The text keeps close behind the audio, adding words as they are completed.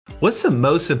What's the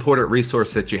most important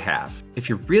resource that you have? If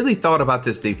you really thought about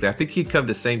this deeply, I think you'd come to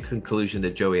the same conclusion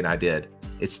that Joey and I did.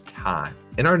 It's time.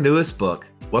 In our newest book,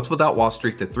 Wealth Without Wall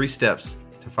Street, the 3 steps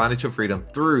to financial freedom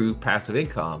through passive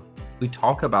income, we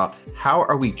talk about how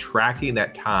are we tracking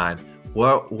that time?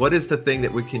 What is the thing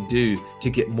that we can do to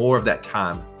get more of that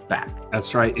time back?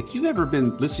 That's right. If you've ever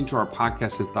been listening to our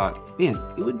podcast and thought, man,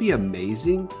 it would be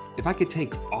amazing if I could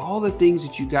take all the things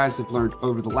that you guys have learned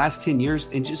over the last 10 years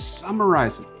and just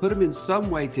summarize them, put them in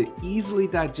some way to easily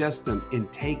digest them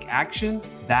and take action,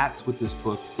 that's what this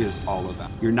book is all about.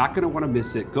 You're not going to want to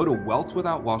miss it. Go to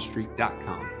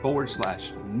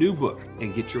wealthwithoutwallstreet.com/new book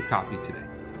and get your copy today.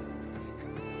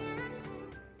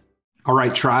 All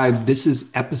right, tribe, this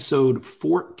is episode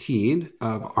 14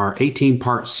 of our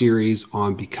 18-part series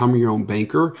on becoming your own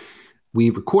banker. We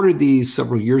recorded these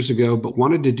several years ago, but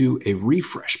wanted to do a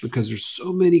refresh because there's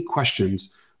so many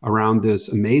questions around this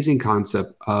amazing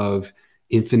concept of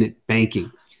infinite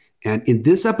banking. And in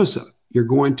this episode, you're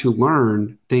going to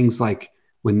learn things like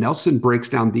when Nelson breaks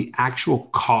down the actual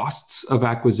costs of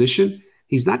acquisition,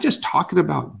 he's not just talking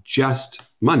about just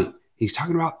money. He's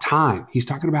talking about time. He's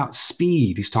talking about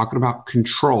speed. He's talking about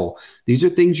control. These are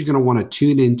things you're going to want to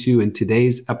tune into in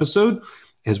today's episode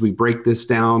as we break this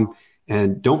down.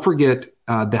 And don't forget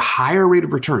the higher rate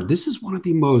of return. This is one of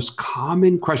the most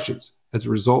common questions as a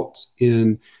result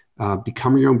in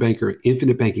becoming your own banker,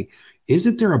 infinite banking.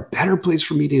 Isn't there a better place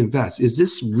for me to invest? Is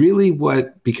this really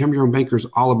what becoming your own banker is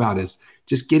all about? Is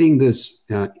just getting this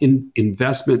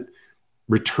investment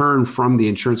return from the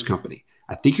insurance company?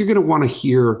 I think you're going to want to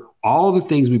hear all the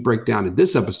things we break down in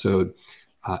this episode,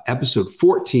 episode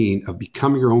 14 of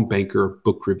Becoming Your Own Banker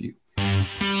book review.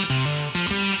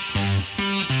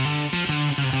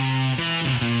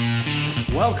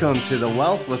 Welcome to the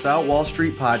Wealth Without Wall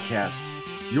Street podcast,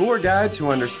 your guide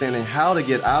to understanding how to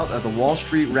get out of the Wall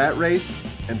Street rat race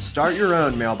and start your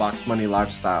own mailbox money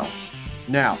lifestyle.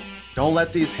 Now, don't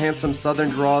let these handsome Southern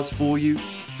draws fool you.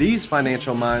 These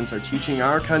financial minds are teaching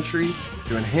our country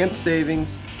to enhance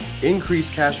savings,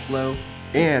 increase cash flow,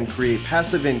 and create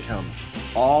passive income,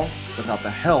 all without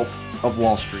the help of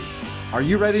Wall Street. Are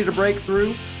you ready to break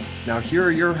through? Now here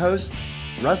are your hosts,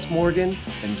 Russ Morgan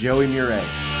and Joey Murray.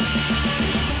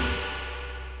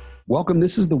 Welcome.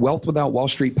 This is the Wealth Without Wall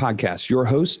Street podcast. Your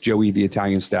host, Joey the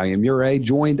Italian Stallion Murray,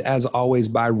 joined as always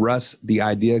by Russ, the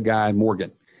idea guy Morgan.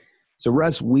 So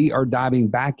Russ, we are diving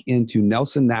back into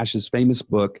Nelson Nash's famous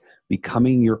book,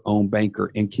 Becoming Your Own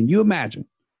Banker. And can you imagine,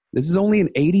 this is only an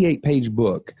 88-page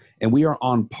book, and we are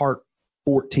on part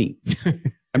 14.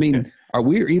 I mean,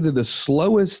 we either the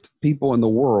slowest people in the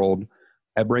world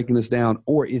at breaking this down,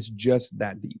 or it's just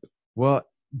that deep? Well,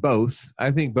 both.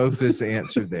 I think both is the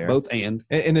answer there. Both and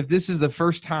if this is the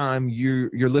first time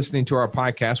you're listening to our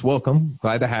podcast, welcome.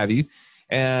 Glad to have you.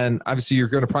 And obviously, you're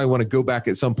going to probably want to go back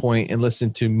at some point and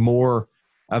listen to more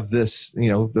of this,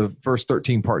 the first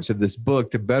 13 parts of this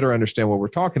book to better understand what we're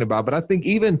talking about. But I think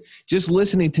even just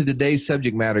listening to today's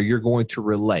subject matter, you're going to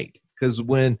relate. Because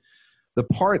when the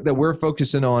part that we're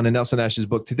focusing on in Nelson Nash's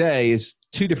book today is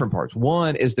 2 different parts.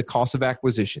 One is the cost of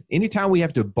acquisition. Anytime we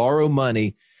have to borrow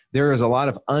money, there is a lot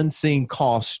of unseen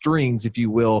cost strings, if you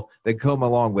will, that come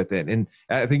along with it. And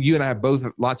I think you and I have both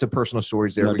lots of personal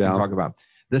stories there we can talk about.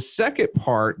 The second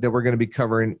part that we're going to be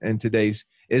covering in today's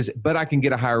is, but I can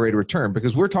get a higher rate of return,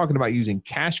 because we're talking about using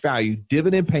cash value,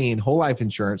 dividend paying whole life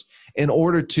insurance in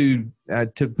order to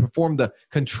perform the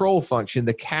control function,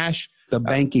 the cash, the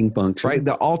banking function, right?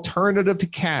 The alternative to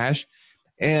cash.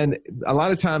 And a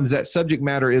lot of times that subject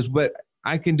matter is, but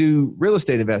I can do real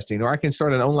estate investing, or I can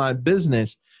start an online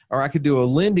business, or I could do a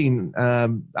lending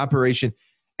operation.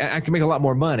 I can make a lot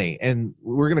more money. And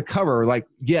we're going to cover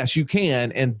yes, you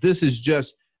can. And this is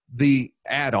just the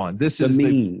add-on. This is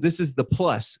the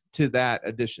plus to that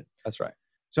addition. That's right.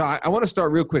 So I want to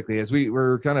start real quickly as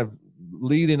we're kind of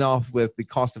leading off with the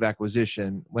cost of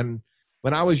acquisition. When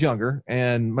I was younger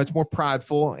and much more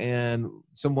prideful and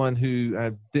someone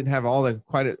who didn't have all the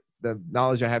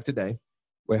knowledge I have today.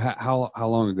 Wait, how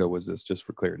long ago was this, just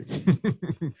for clarity?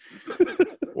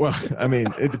 Well, I mean,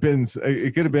 it depends.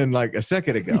 It could have been like a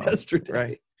second ago. Yesterday.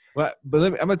 Right? Well, but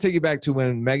I'm going to take you back to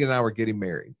when Megan and I were getting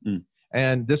married.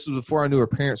 And this was before I knew her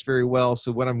parents very well.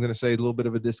 So what I'm going to say, a little bit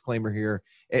of a disclaimer here.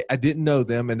 I didn't know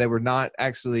them, and they were not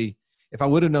actually, if I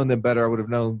would have known them better, I would have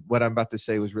known what I'm about to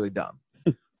say was really dumb.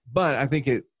 But I think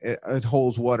it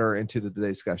holds water into the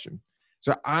discussion.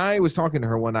 So I was talking to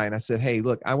her one night, and I said, hey,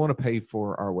 look, I want to pay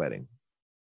for our wedding.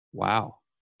 Wow.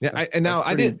 Yeah, I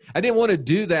didn't want to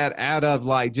do that out of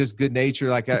just good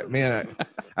nature. I don't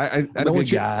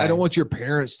want your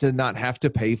parents to not have to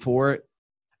pay for it.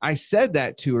 I said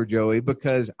that to her, Joey,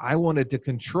 because I wanted to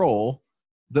control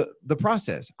the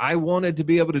process. I wanted to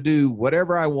be able to do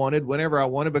whatever I wanted, whenever I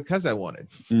wanted, because I wanted.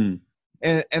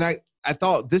 And I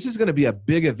thought this is going to be a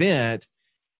big event.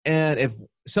 And if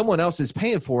someone else is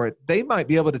paying for it, they might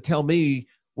be able to tell me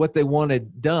what they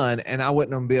wanted done, and I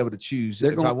wouldn't be able to choose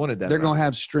if I wanted that. They're going to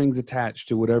have strings attached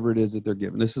to whatever it is that they're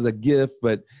giving. This is a gift,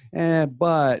 but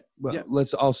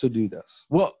let's also do this.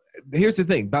 Well, here's the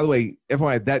thing. By the way,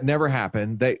 FYI, that never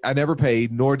happened. I never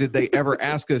paid, nor did they ever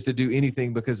ask us to do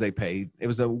anything because they paid. It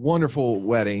was a wonderful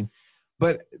wedding.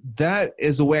 But that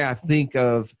is the way I think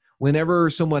of whenever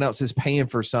someone else is paying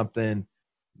for something,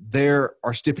 there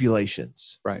are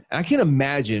stipulations. Right. And I can't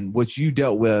imagine what you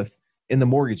dealt with in the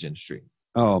mortgage industry.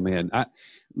 Oh, man.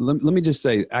 Let me just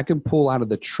say, I can pull out of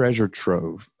the treasure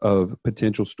trove of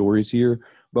potential stories here,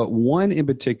 but one in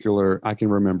particular I can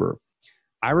remember.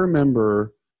 I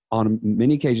remember on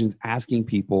many occasions asking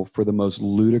people for the most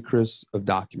ludicrous of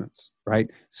documents, right?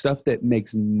 Stuff that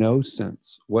makes no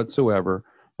sense whatsoever,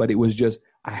 but it was just,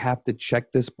 I have to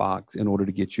check this box in order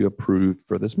to get you approved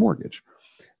for this mortgage.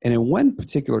 And in one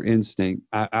particular instance,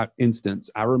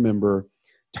 I remember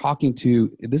talking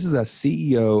to, this is a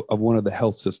CEO of one of the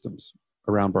health systems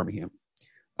around Birmingham.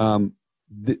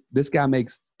 This guy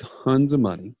makes tons of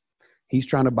money. He's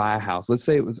trying to buy a house. Let's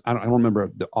say it was, I don't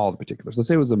remember all the particulars. Let's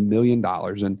say it was $1 million,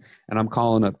 and I'm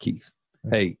calling up Keith.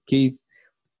 Hey, Keith,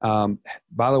 by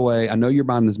the way, I know you're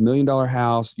buying this $1 million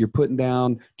house. You're putting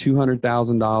down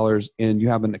 $200,000, and you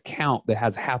have an account that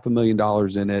has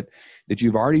 $500,000 in it that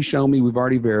you've already shown me. We've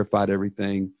already verified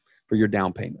everything for your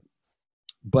down payment.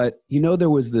 But, there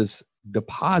was this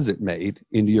deposit made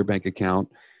into your bank account,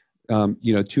 2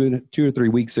 or 3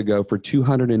 weeks ago for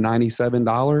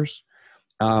 $297.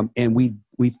 And we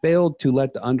failed to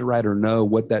let the underwriter know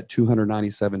what that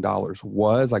 $297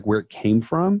 was, like where it came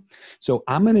from. So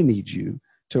I'm going to need you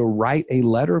to write a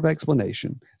letter of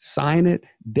explanation, sign it,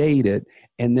 date it,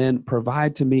 and then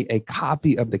provide to me a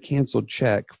copy of the canceled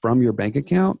check from your bank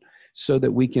account so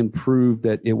that we can prove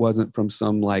that it wasn't from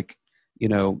some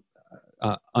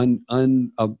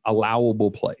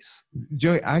unallowable place.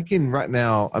 Joey, I can right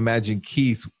now imagine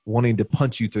Keith wanting to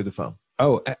punch you through the phone.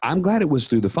 Oh, I'm glad it was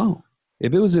through the phone.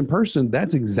 If it was in person,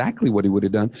 that's exactly what he would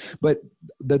have done. But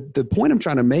the point I'm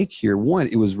trying to make here, one,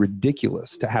 it was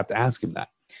ridiculous to have to ask him that.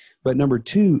 But number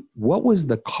two, what was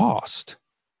the cost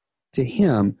to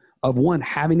him of one,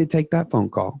 having to take that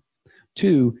phone call?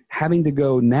 Two, having to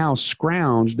go now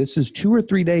scrounge. This is 2 or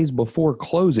 3 days before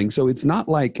closing. So it's not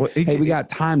like, hey, we got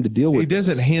time to deal with it. He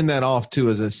doesn't hand that off to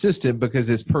his assistant because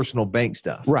it's personal bank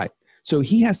stuff. Right. So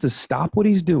he has to stop what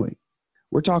he's doing.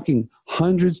 We're talking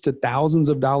hundreds to thousands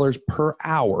of dollars per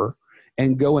hour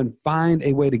and go and find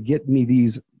a way to get me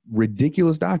these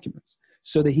ridiculous documents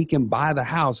so that he can buy the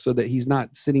house so that he's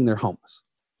not sitting there homeless.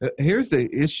 Here's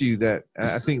the issue that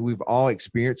I think we've all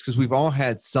experienced, because we've all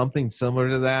had something similar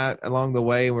to that along the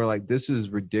way. And we're like, this is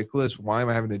ridiculous. Why am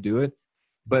I having to do it?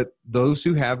 But those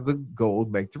who have the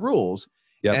gold make the rules.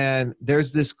 Yep. And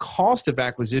there's this cost of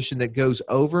acquisition that goes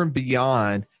over and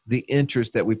beyond the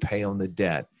interest that we pay on the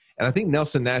debt. And I think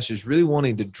Nelson Nash is really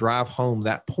wanting to drive home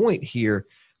that point here,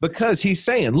 because he's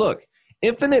saying, look,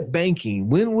 infinite banking,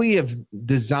 when we have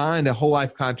designed a whole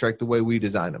life contract the way we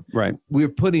design them, right, we're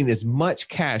putting as much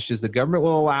cash as the government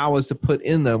will allow us to put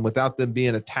in them without them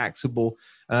being a taxable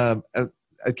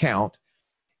account.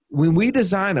 When we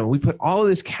design them, we put all of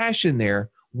this cash in there.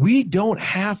 We don't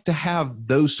have to have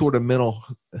those sort of mental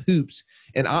hoops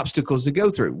and obstacles to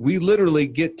go through. We literally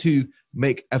get to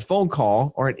make a phone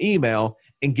call or an email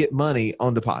and get money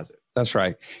on deposit. That's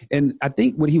right. And I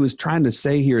think what he was trying to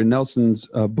say here in Nelson's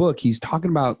book, he's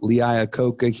talking about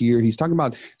Iacocca here. He's talking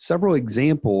about several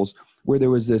examples where there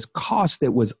was this cost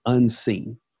that was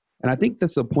unseen. And I think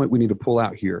that's the point we need to pull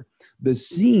out here. The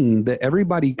scene that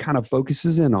everybody kind of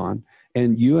focuses in on,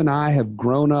 and you and I have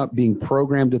grown up being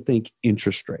programmed to think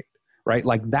interest rate, right?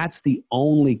 Like that's the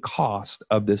only cost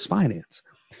of this finance.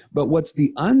 But what's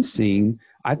the unseen,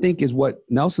 I think, is what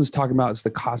Nelson's talking about is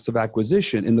the cost of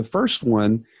acquisition. In the first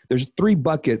one, there's 3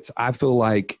 buckets I feel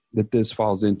like that this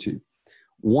falls into.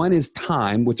 One is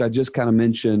time, which I just kind of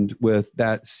mentioned with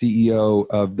that CEO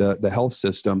of the health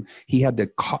system. He had to,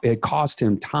 it cost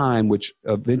him time, which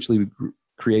eventually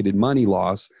created money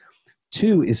loss.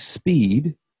 2 is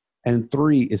speed, and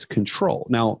 3 is control.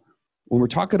 Now, when we're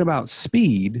talking about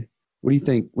speed, what do you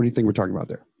think we're talking about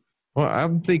there? Well,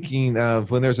 I'm thinking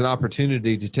of when there's an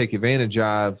opportunity to take advantage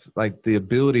of, like the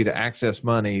ability to access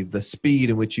money, the speed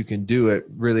in which you can do it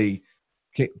really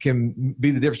can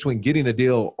be the difference between getting a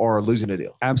deal or losing a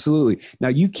deal. Absolutely. Now,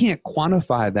 you can't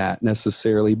quantify that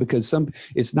necessarily because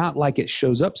it's not like it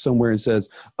shows up somewhere and says,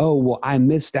 oh, well, I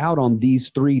missed out on these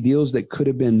 3 deals that could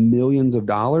have been millions of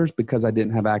dollars because I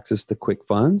didn't have access to quick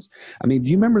funds. I mean, do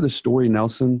you remember the story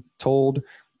Nelson told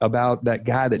about that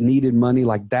guy that needed money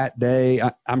like that day?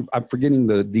 I'm forgetting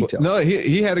the details. No,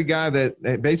 he had a guy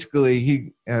that basically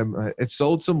he had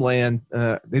sold some land.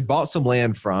 They bought some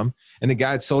land from, and the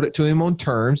guy had sold it to him on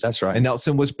terms. That's right. And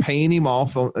Nelson was paying him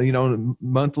off,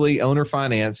 monthly owner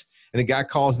finance. And the guy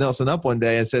calls Nelson up one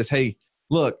day and says, hey,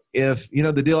 look, if,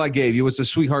 the deal I gave you was a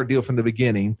sweetheart deal from the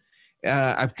beginning,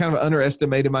 I've kind of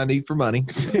underestimated my need for money,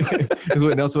 is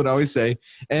what Nelson would always say.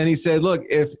 And he said, look,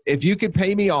 if you could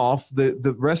pay me off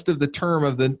the rest of the term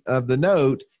of the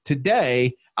note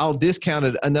today, I'll discount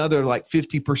it another like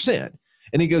 50%.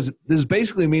 And he goes, this is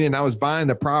basically meaning I was buying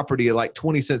the property at like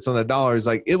 20 cents on the dollar. It's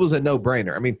like, it was a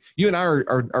no-brainer. I mean, you and I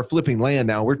are flipping land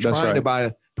now. We're trying to buy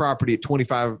a property at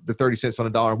 25 to 30 cents on a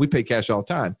dollar. We pay cash all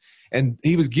the time. And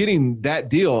he was getting that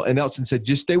deal. And Nelson said,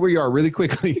 just stay where you are really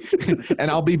quickly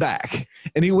and I'll be back.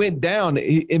 And he went down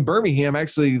in Birmingham.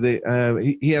 Actually,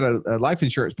 he had a life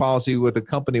insurance policy with a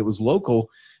company that was local.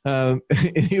 And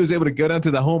he was able to go down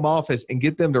to the home office and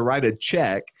get them to write a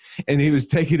check. And he was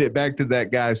taking it back to that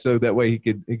guy so that way he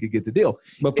could get the deal.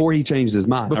 Before he changed his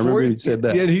mind. I remember he said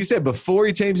that. Yeah, he said before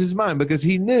he changed his mind because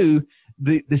he knew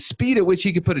the speed at which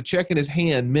he could put a check in his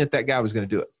hand meant that guy was going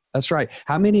to do it. That's right.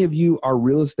 How many of you are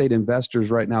real estate investors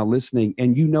right now listening,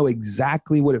 and you know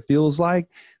exactly what it feels like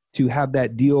to have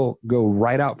that deal go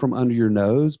right out from under your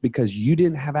nose because you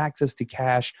didn't have access to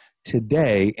cash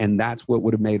today, and that's what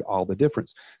would have made all the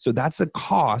difference. So that's a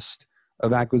cost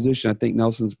of acquisition I think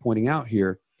Nelson's pointing out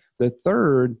here. The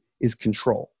third is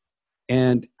control.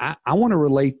 And I want to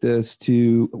relate this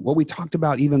to what we talked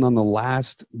about even on the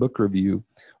last book review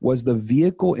was the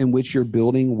vehicle in which you're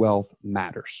building wealth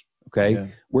matters. Okay. Yeah.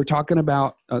 We're talking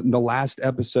about the last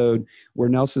episode where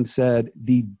Nelson said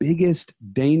the biggest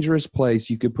dangerous place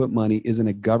you could put money is in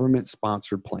a government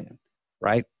sponsored plan,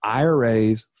 right?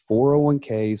 IRAs,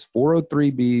 401ks,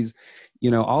 403bs,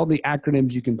 all the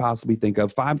acronyms you can possibly think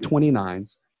of,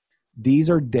 529s. These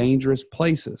are dangerous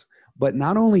places, but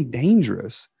not only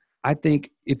dangerous. I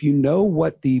think if you know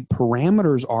what the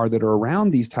parameters are that are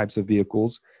around these types of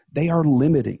vehicles, they are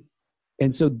limiting.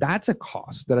 And so that's a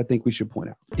cost that I think we should point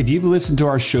out. If you've listened to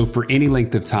our show for any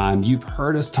length of time, you've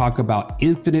heard us talk about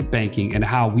infinite banking and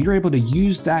how we were able to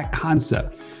use that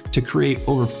concept to create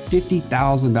over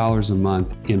 $50,000 a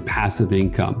month in passive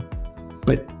income.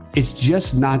 But it's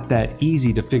just not that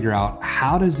easy to figure out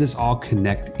how does this all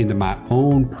connect into my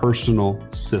own personal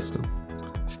system.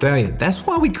 Stallion, that's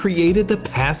why we created the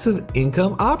passive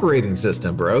income operating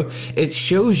system, bro. It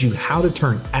shows you how to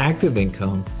turn active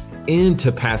income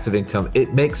into passive income.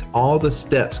 It makes all the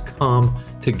steps come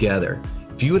together.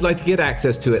 If you would like to get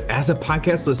access to it as a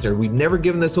podcast listener, we've never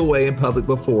given this away in public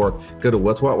before, go to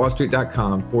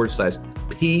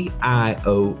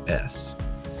what'swhatwallstreet.com/PIOS.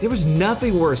 There was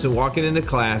nothing worse than walking into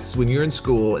class when you're in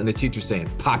school and the teacher saying,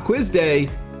 Pop quiz day.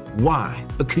 Why?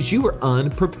 Because you were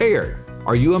unprepared.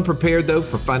 Are you unprepared though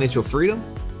for financial freedom?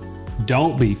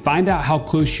 Don't be. Find out how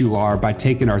close you are by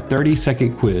taking our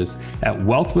 30-second quiz at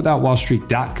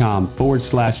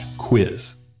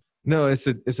wealthwithoutwallstreet.com/quiz. No,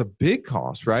 it's a big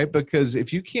cost, right? Because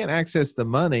if you can't access the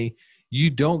money,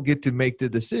 you don't get to make the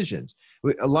decisions.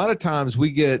 A lot of times we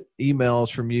get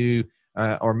emails from you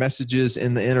or messages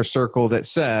in the inner circle that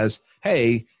says,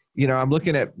 hey, I'm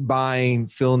looking at buying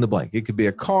fill in the blank. It could be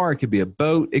a car, it could be a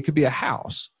boat, it could be a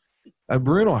house, a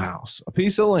rental house, a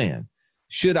piece of land.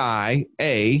 Should I,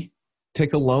 A,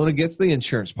 take a loan against the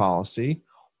insurance policy,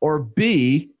 or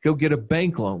B, go get a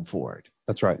bank loan for it?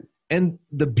 That's right. And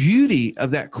the beauty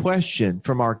of that question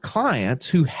from our clients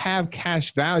who have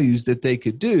cash values that they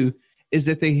could do is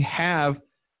that they have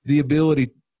the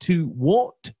ability to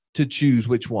want to choose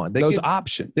which one. Those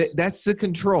options. That's the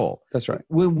control. That's right.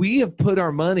 When we have put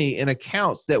our money in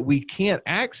accounts that we can't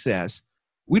access,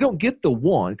 we don't get the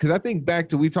one. Because I think back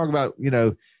to, we talk about,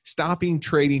 stopping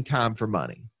trading time for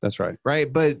money. That's right.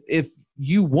 Right. But if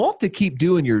you want to keep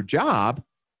doing your job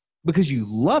because you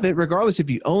love it, regardless if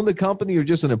you own the company or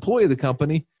just an employee of the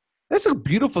company, that's a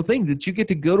beautiful thing that you get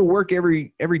to go to work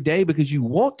every day because you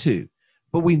want to,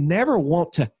 but we never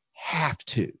want to have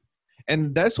to.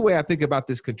 And that's the way I think about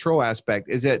this control aspect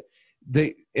is that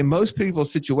in most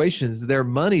people's situations, their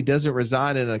money doesn't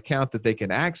reside in an account that they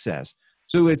can access.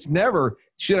 So it's never,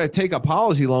 should I take a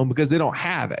policy loan because they don't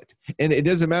have it? And it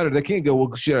doesn't matter. They can't go,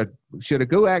 well, should I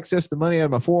go access the money out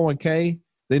of my 401k?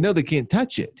 They know they can't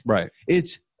touch it. Right.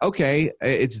 It's, okay,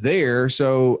 it's there,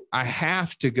 so I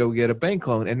have to go get a bank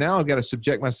loan. And now I've got to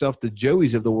subject myself to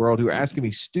Joeys of the world who are asking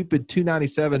me stupid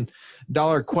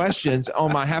 $297 questions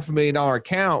on my $500,000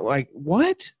 account. Like,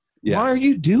 what? Yeah. Why are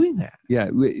you doing that? Yeah,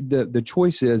 the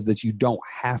choice is that you don't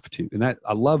have to, and that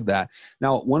I love that.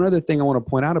 Now, one other thing I want to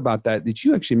point out about that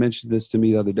you actually mentioned this to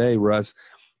me the other day, Russ,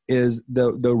 is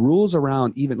the rules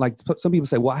around, even like some people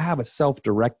say, well, I have a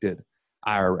self-directed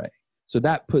IRA, so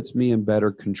that puts me in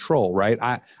better control, right?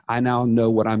 I now know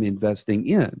what I'm investing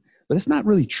in, but it's not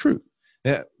really true.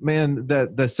 Yeah, man,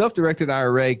 the self-directed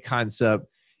IRA concept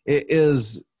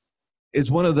is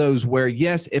one of those where,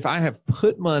 yes, if I have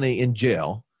put money in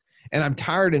jail and I'm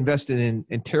tired of investing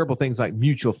in terrible things like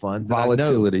mutual funds,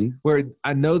 volatility, where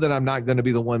I know that I'm not going to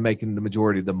be the one making the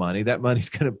majority of the money. That money's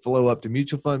going to flow up to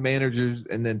mutual fund managers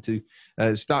and then to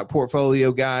stock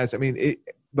portfolio guys. I mean,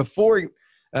 before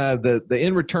the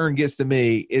in return gets to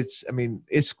me, it's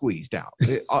squeezed out.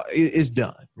 It's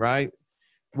done, right?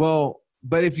 Well,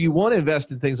 but if you want to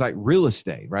invest in things like real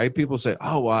estate, right? People say,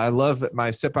 oh, well, I love my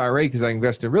SEP IRA because I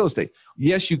invest in real estate.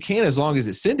 Yes, you can, as long as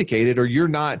it's syndicated or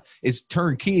it's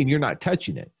turnkey and you're not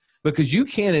touching it, because you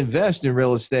can't invest in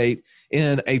real estate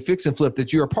in a fix and flip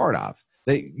that you're a part of.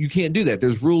 You can't do that.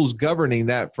 There's rules governing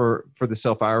that for the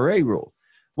self IRA rule.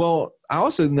 Well, I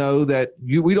also know that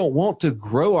we don't want to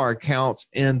grow our accounts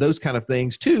in those kind of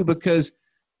things too, because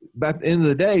at the end of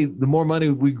the day, the more money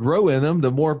we grow in them, the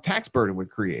more tax burden we're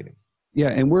creating. Yeah,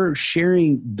 and we're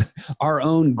sharing our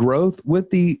own growth with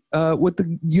the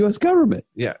U.S. government.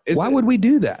 Yeah, why would we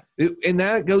do that? And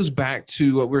that goes back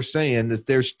to what we're saying, that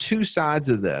there's two sides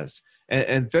of this.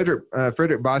 And Frederick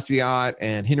Bastiat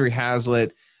and Henry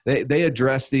Hazlitt, they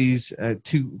address these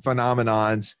two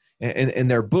phenomenons in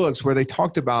their books, where they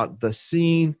talked about the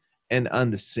seen and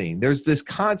unseen. There's this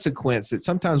consequence that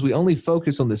sometimes we only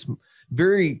focus on this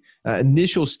very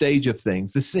initial stage of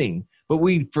things, the seen, but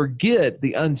we forget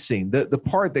the unseen, the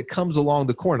part that comes along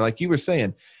the corner. Like you were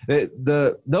saying,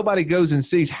 nobody goes and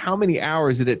sees how many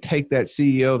hours did it take that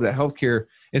CEO of that healthcare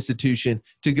institution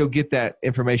to go get that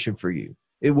information for you.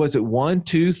 Was it 1,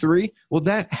 2, 3? Well,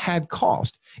 that had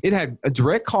cost. It had a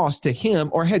direct cost to him,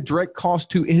 or had direct cost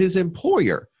to his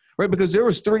employer, right? Because there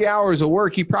was 3 hours of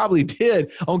work he probably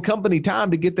did on company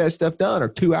time to get that stuff done, or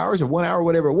 2 hours or 1 hour,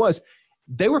 whatever it was.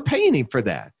 They were paying him for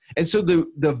that. And so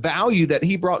the value that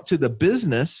he brought to the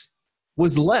business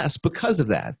was less because of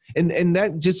that. And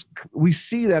that just, we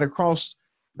see that across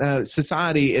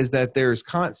society, is that there's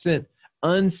constant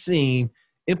unseen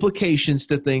implications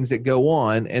to things that go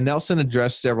on. And Nelson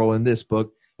addressed several in this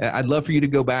book. I'd love for you to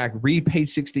go back, read page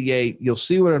 68. You'll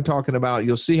see what I'm talking about.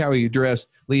 You'll see how he addressed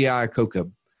Lee Iacocca.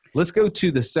 Let's go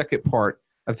to the second part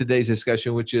of today's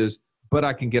discussion, which is, but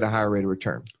I can get a higher rate of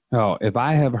return. Oh, if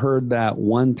I have heard that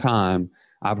one time,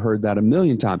 I've heard that a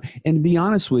million times. And to be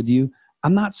honest with you,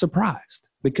 I'm not surprised,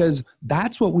 because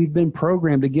that's what we've been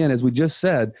programmed. Again, as we just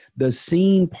said, the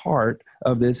seen part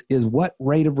of this is, what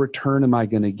rate of return am I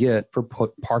going to get for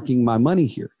parking my money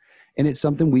here? And it's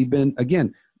something we've been,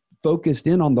 again, focused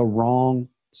in on the wrong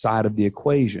side of the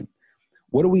equation.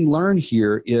 What do we learn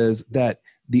here is that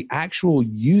the actual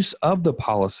use of the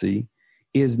policy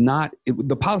is not,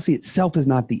 the policy itself is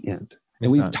not the end.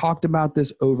 And we've talked about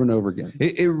this over and over again.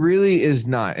 It really is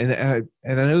not. And I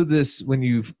know this, when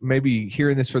you maybe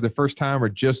hearing this for the first time or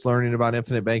just learning about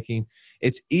infinite banking,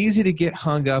 it's easy to get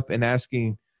hung up in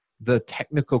asking the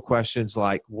technical questions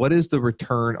like, what is the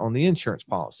return on the insurance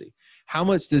policy? How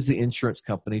much does the insurance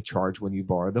company charge when you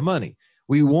borrow the money?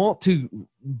 We want to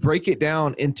break it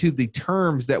down into the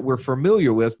terms that we're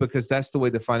familiar with, because that's the way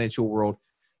the financial world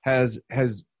has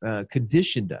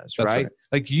conditioned us, right?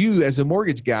 Like you, as a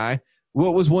mortgage guy,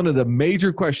 what was one of the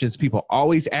major questions people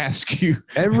always ask you?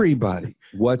 Everybody,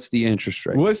 what's the interest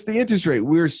rate? What's the interest rate?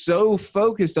 We're so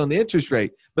focused on the interest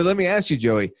rate. But let me ask you,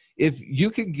 Joey, if you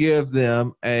could give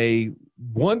them a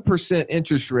 1%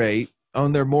 interest rate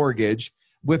on their mortgage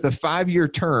with a 5-year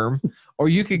term, or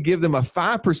you could give them a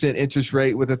 5% interest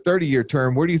rate with a 30-year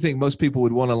term, where do you think most people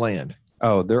would want to land?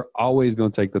 Oh, they're always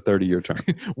going to take the 30-year term.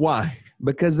 Why?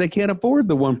 Because they can't afford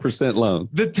the 1% loan.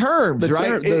 The terms,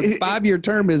 right? The 5-year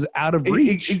term is out of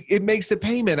reach. It makes the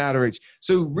payment out of reach.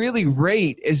 So really,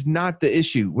 rate is not the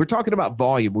issue. We're talking about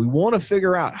volume. We want to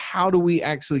figure out, how do we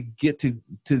actually get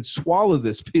to swallow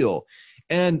this pill?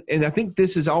 And I think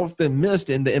this is often missed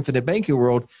in the infinite banking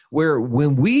world, where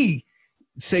when we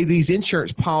say these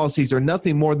insurance policies are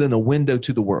nothing more than a window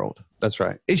to the world. That's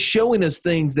right. It's showing us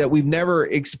things that we've never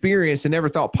experienced and never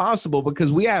thought possible,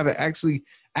 because we have actually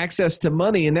access to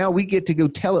money, and now we get to go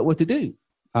tell it what to do.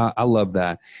 I love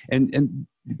that. And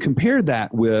compare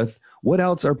that with, what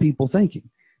else are people thinking?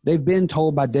 They've been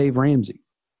told by Dave Ramsey,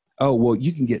 Oh, well,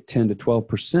 you can get 10 to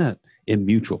 12% in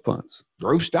mutual funds.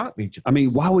 Growth stock mutual. I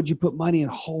mean, why would you put money in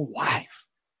whole life?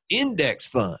 Index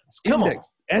funds. Come on.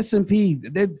 S&P,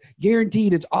 they're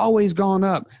guaranteed it's always gone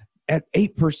up at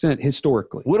 8%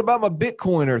 historically. What about my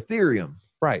Bitcoin or Ethereum?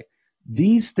 Right.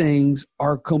 These things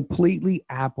are completely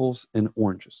apples and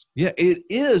oranges. Yeah, it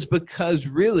is, because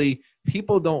really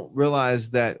people don't realize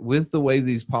that with the way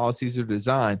these policies are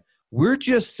designed, we're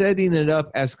just setting it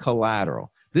up as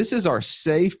collateral. This is our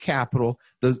safe capital,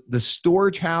 the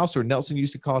storage house, or Nelson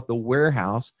used to call it the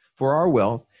warehouse for our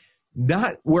wealth,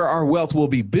 not where our wealth will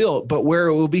be built, but where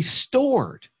it will be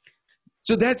stored.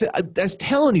 So that's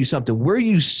telling you something. Where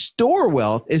you store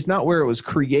wealth is not where it was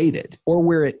created. Or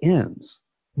where it ends.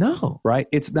 No. Right?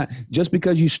 It's not just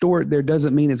because you store it there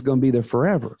doesn't mean it's going to be there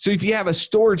forever. So if you have a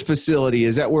storage facility,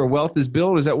 is that where wealth is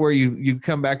built? Or is that where you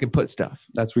come back and put stuff?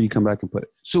 That's where you come back and put it.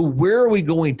 So where are we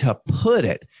going to put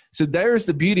it? So there's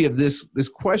the beauty of this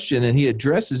question, and he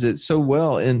addresses it so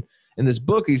well in this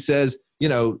book. He says,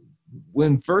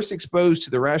 when first exposed to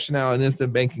the rationale and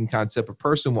infinite banking concept, a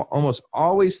person will almost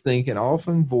always think and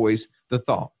often voice the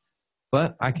thought,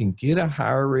 but I can get a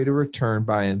higher rate of return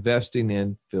by investing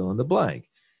in fill in the blank.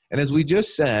 And as we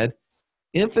just said,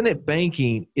 infinite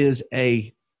banking is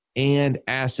an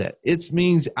asset. It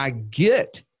means I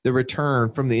get the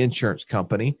return from the insurance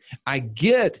company. I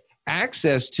get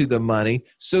access to the money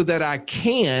so that I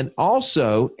can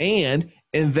also and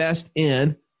invest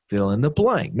in fill in the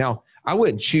blank. Now, I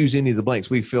wouldn't choose any of the blanks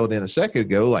we filled in a second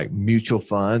ago, like mutual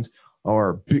funds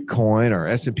or Bitcoin or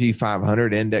S&P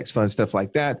 500 index funds, stuff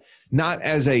like that, not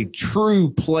as a true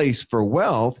place for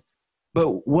wealth.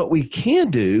 But what we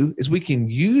can do is we can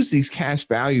use these cash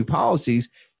value policies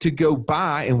to go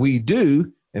buy, and we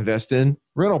do invest in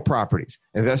rental properties,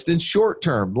 invest in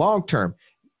short-term, long-term,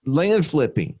 land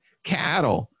flipping,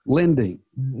 cattle, lending,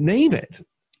 name it.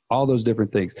 All those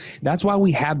different things. That's why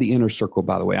we have the inner circle,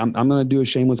 by the way. I'm going to do a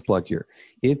shameless plug here.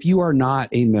 If you are not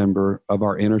a member of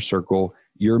our inner circle,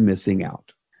 you're missing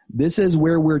out. This is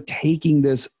where we're taking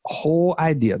this whole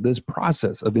idea, this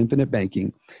process of infinite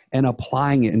banking, and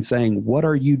applying it and saying, what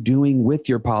are you doing with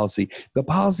your policy? The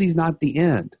policy is not the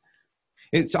end.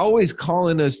 It's always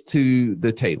calling us to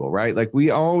the table, right? Like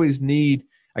we always need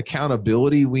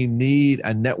accountability. We need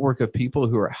a network of people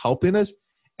who are helping us.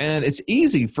 And it's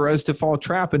easy for us to fall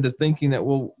trap into thinking that,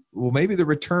 well, maybe the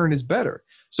return is better.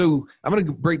 So I'm going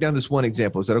to break down this one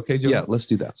example. Is that okay, Joe? Yeah, let's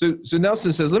do that. So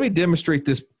Nelson says, let me demonstrate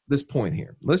this point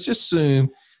here. Let's just assume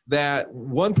that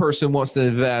one person wants to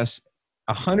invest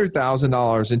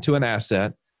 $100,000 into an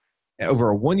asset over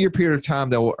a 1 year period of time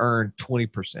that will earn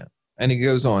 20%. And he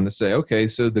goes on to say, okay,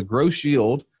 so the gross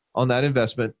yield on that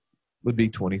investment would be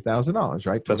 $20,000,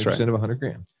 right? 20% That's right. of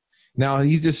 $100,000. Now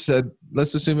he just said,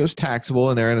 let's assume it was taxable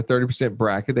and they're in a 30%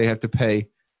 bracket. They have to pay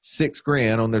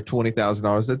 $6,000 on their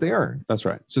 $20,000 that they earn. That's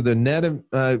right. So the net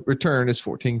return is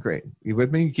 $14,000. You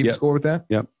with me? You keep score with that?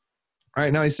 Yep. All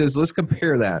right. Now he says, let's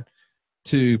compare that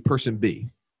to person B.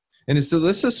 And so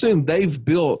let's assume they've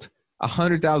built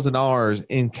 $100,000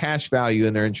 in cash value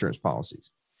in their insurance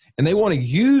policies. And they want to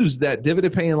use that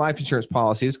dividend paying life insurance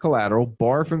policy as collateral,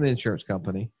 borrow from the insurance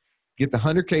company, get the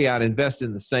 $100,000 out, invest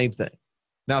in the same thing.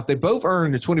 Now, if they both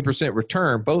earn a 20%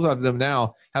 return, both of them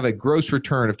now have a gross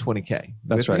return of $20,000.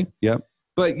 That's right. Yep.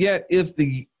 But yet, if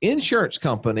the insurance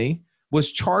company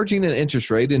was charging an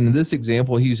interest rate, and in this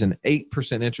example, he's an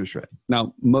 8% interest rate.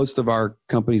 Now, most of our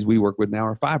companies we work with now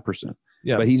are 5%.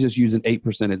 Yeah. But he's just using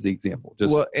 8% as the example.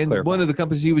 One of the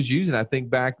companies he was using, I think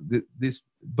back, this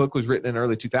book was written in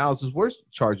early 2000s, was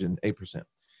charging 8%.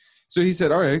 So he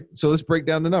said, all right, so let's break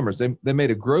down the numbers. They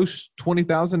made a gross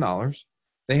 $20,000.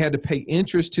 They had to pay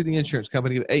interest to the insurance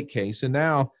company of $8,000. So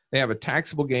now they have a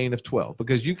taxable gain of $12,000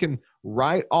 because you can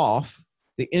write off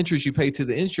the interest you pay to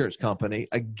the insurance company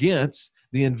against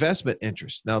the investment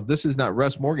interest. Now, this is not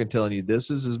Russ Morgan telling you this.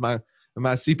 This is my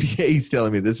CPAs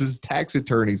telling me this. This is tax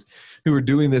attorneys who are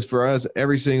doing this for us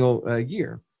every single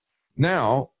year.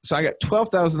 Now, so I got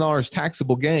 $12,000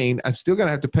 taxable gain. I'm still going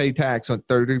to have to pay tax on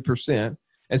 30%.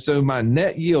 And so my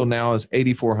net yield now is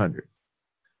 $8,400.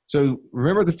 So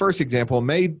remember the first example, I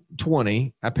made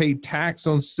 20, I paid tax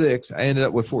on 6, I ended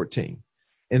up with 14.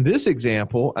 In this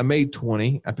example, I made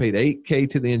 20, I paid $8,000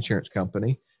 to the insurance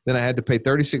company, then I had to pay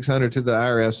 $3,600 to the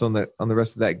IRS on the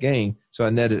rest of that gain, so I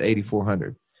netted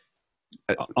 $8,400.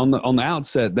 On the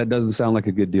outset, that doesn't sound like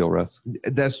a good deal, Russ.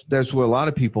 That's where a lot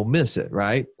of people miss it,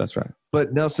 right? That's right.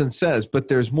 But Nelson says, but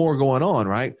there's more going on,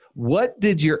 right? What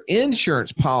did your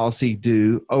insurance policy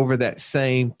do over that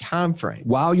same time frame?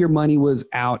 While your money was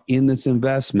out in this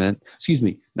investment,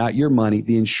 not your money,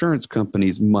 the insurance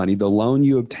company's money, the loan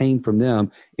you obtained from them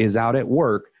is out at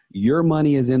work Your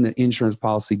money is in the insurance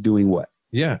policy doing what?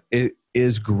 Yeah, it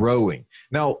is growing.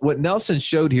 Now, what Nelson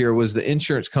showed here was the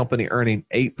insurance company earning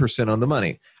 8% on the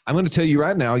money. I'm going to tell you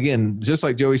right now, again, just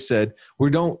like Joey said, we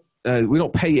don't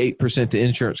pay 8% to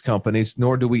insurance companies,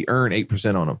 nor do we earn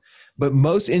 8% on them. But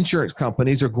most insurance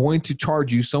companies are going to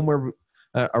charge you somewhere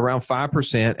around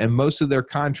 5%, and most of their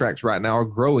contracts right now are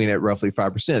growing at roughly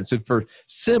 5%. So for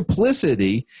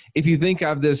simplicity, if you think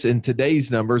of this in today's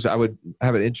numbers, I would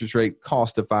have an interest rate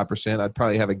cost of 5%. I'd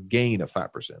probably have a gain of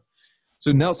 5%.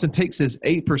 So Nelson takes his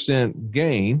 8%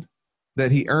 gain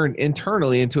that he earned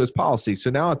internally into his policy.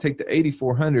 So now I take the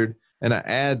 $8,400 and I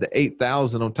add the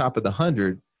 $8,000 on top of the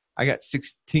 $100. I got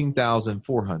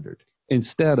 $16,400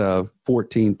 instead of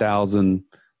 $14,000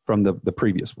 from the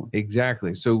previous one.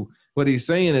 Exactly. So what he's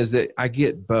saying is that I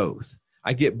get both.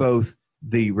 I get both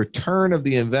the return of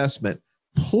the investment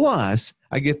plus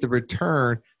I get the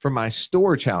return from my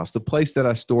storage house, the place that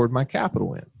I stored my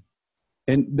capital in.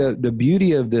 And the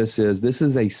beauty of this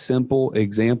is a simple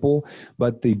example,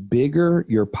 but the bigger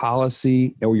your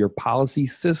policy or your policy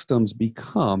systems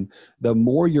become, the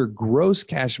more your gross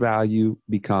cash value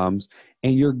becomes,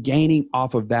 and you're gaining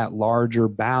off of that larger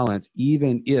balance,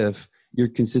 even if you're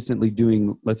consistently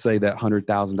doing, let's say, that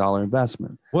 $100,000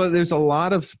 investment. Well, there's a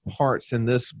lot of parts in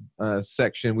this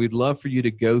section we'd love for you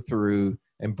to go through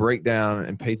and break down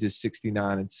in pages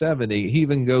 69 and 70. He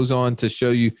even goes on to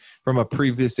show you from a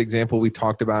previous example we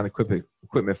talked about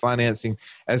equipment financing,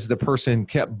 as the person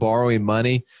kept borrowing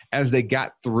money as they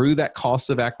got through that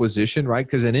cost of acquisition, right?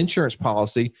 Because an insurance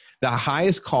policy, the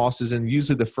highest cost is in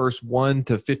usually the first 1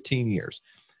 to 15 years.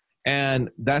 And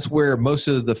that's where most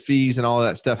of the fees and all of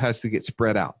that stuff has to get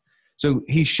spread out. So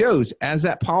he shows as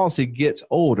that policy gets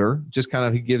older, just kind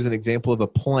of, he gives an example of a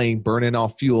plane burning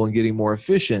off fuel and getting more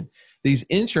efficient. These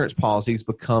insurance policies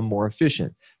become more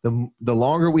efficient. The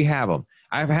longer we have them.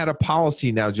 I've had a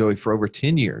policy now, Joey, for over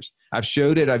 10 years. I've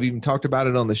showed it. I've even talked about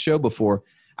it on the show before.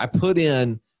 I put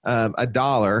in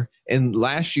 $1, and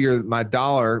last year, my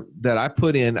dollar that I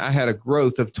put in, I had a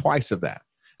growth of twice of that.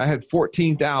 I had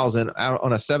 $14,000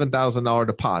 on a $7,000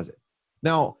 deposit.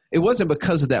 Now, it wasn't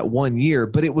because of that 1 year,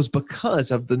 but it was because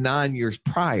of the 9 years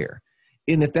prior.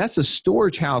 And if that's a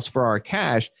storage house for our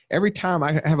cash, every time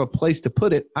I have a place to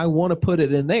put it, I want to put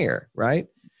it in there, right?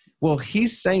 Well,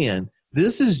 he's saying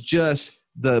this is just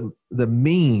the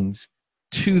means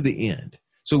to the end.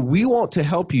 So we want to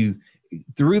help you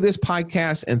through this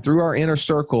podcast and through our inner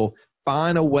circle,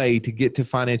 find a way to get to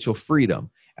financial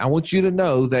freedom. I want you to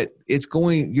know that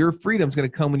your freedom is going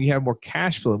to come when you have more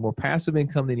cash flow, more passive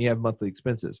income than you have monthly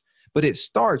expenses. But it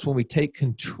starts when we take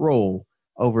control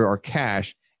over our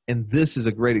cash. And this is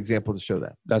a great example to show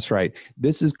that. That's right.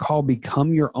 This is called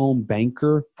become your own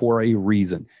banker for a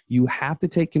reason. You have to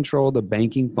take control of the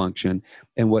banking function.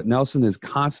 And what Nelson is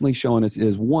constantly showing us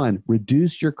is, 1,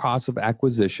 reduce your cost of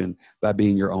acquisition by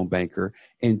being your own banker.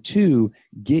 And 2,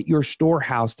 get your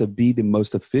storehouse to be the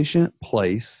most efficient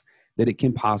place that it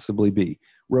can possibly be.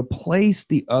 Replace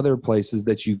the other places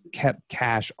that you've kept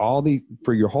cash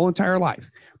for your whole entire life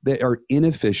that are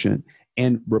inefficient,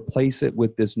 and replace it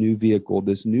with this new vehicle,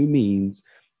 this new means.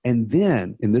 And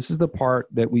then, and this is the part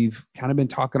that we've kind of been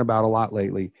talking about a lot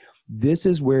lately, this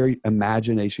is where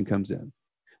imagination comes in.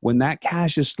 When that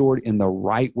cash is stored in the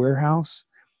right warehouse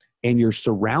and you're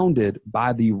surrounded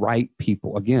by the right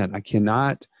people. Again,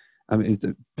 it's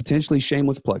a potentially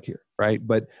shameless plug here, right?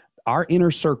 But our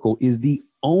inner circle is the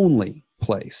only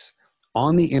place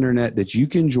on the internet that you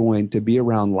can join to be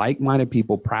around like-minded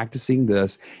people practicing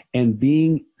this and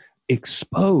being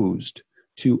exposed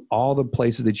to all the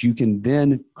places that you can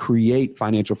then create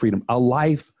financial freedom, a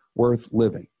life worth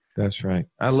living. That's right.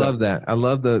 I love that. I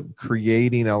love the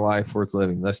creating a life worth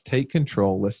living. Let's take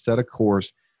control. Let's set a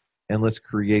course, and let's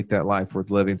create that life worth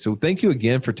living. So thank you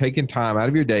again for taking time out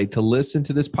of your day to listen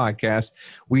to this podcast.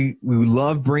 We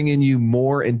love bringing you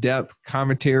more in-depth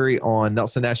commentary on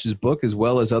Nelson Nash's book, as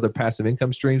well as other passive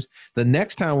income streams. The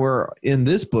next time we're in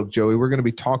this book, Joey, we're going to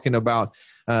be talking about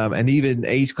and even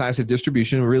age class of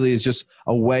distribution really is just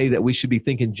a way that we should be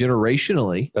thinking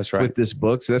generationally. That's right. With this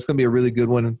book. So that's going to be a really good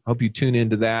one. Hope you tune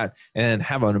into that and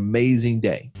have an amazing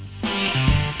day.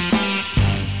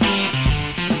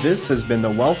 This has been the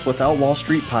Wealth Without Wall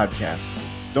Street podcast.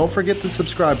 Don't forget to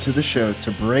subscribe to the show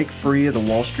to break free of the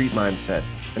Wall Street mindset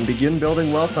and begin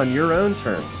building wealth on your own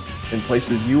terms in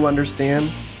places you understand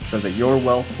so that your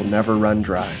wealth will never run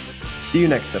dry. See you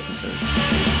next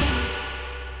episode.